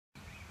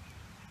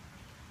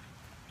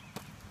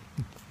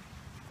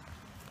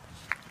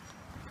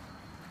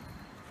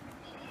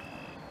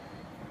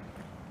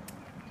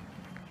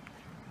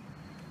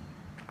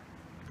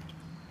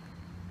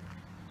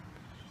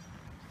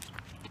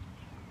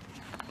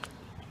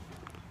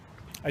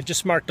I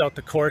just marked out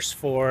the course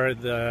for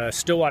the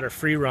Stillwater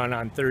Free Run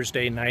on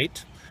Thursday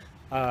night.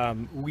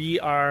 We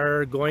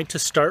are going to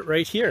start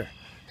right here.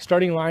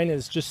 Starting line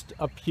is just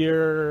up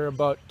here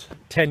about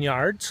 10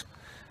 yards.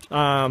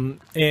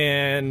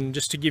 And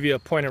just to give you a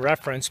point of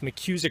reference,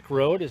 McCusick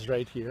Road is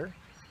right here.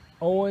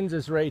 Owens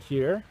is right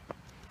here.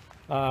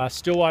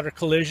 Stillwater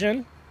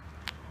Collision.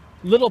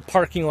 Little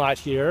parking lot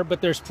here,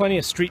 but there's plenty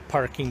of street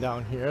parking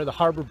down here. The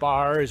Harbor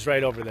Bar is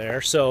right over there.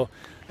 So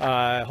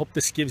I hope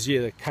this gives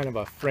you the kind of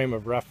a frame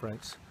of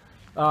reference.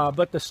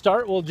 But the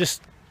start will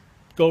just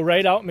go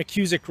right out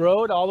McCusick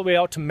Road all the way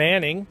out to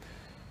Manning.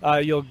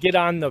 You'll get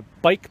on the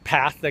bike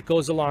path that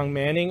goes along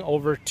Manning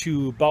over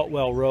to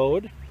Boutwell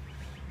Road.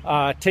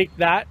 Take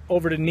that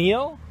over to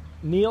Neal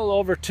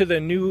over to the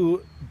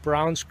new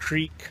Browns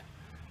Creek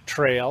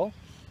Trail,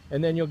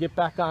 and then you'll get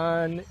back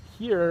on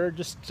here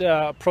just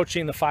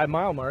approaching the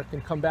 5-mile mark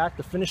and come back.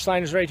 The finish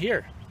line is right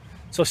here.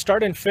 So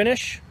start and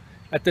finish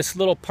at this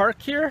little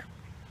park here.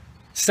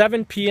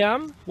 7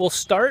 p.m. we'll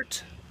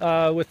start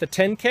with the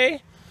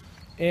 10K,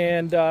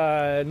 and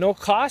no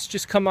cost.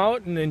 Just come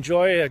out and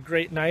enjoy a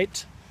great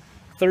night.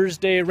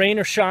 Thursday, rain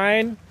or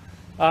shine.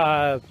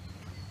 Hope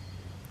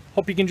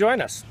you can join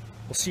us.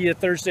 We'll see you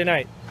Thursday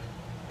night.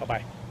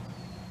 Bye-bye.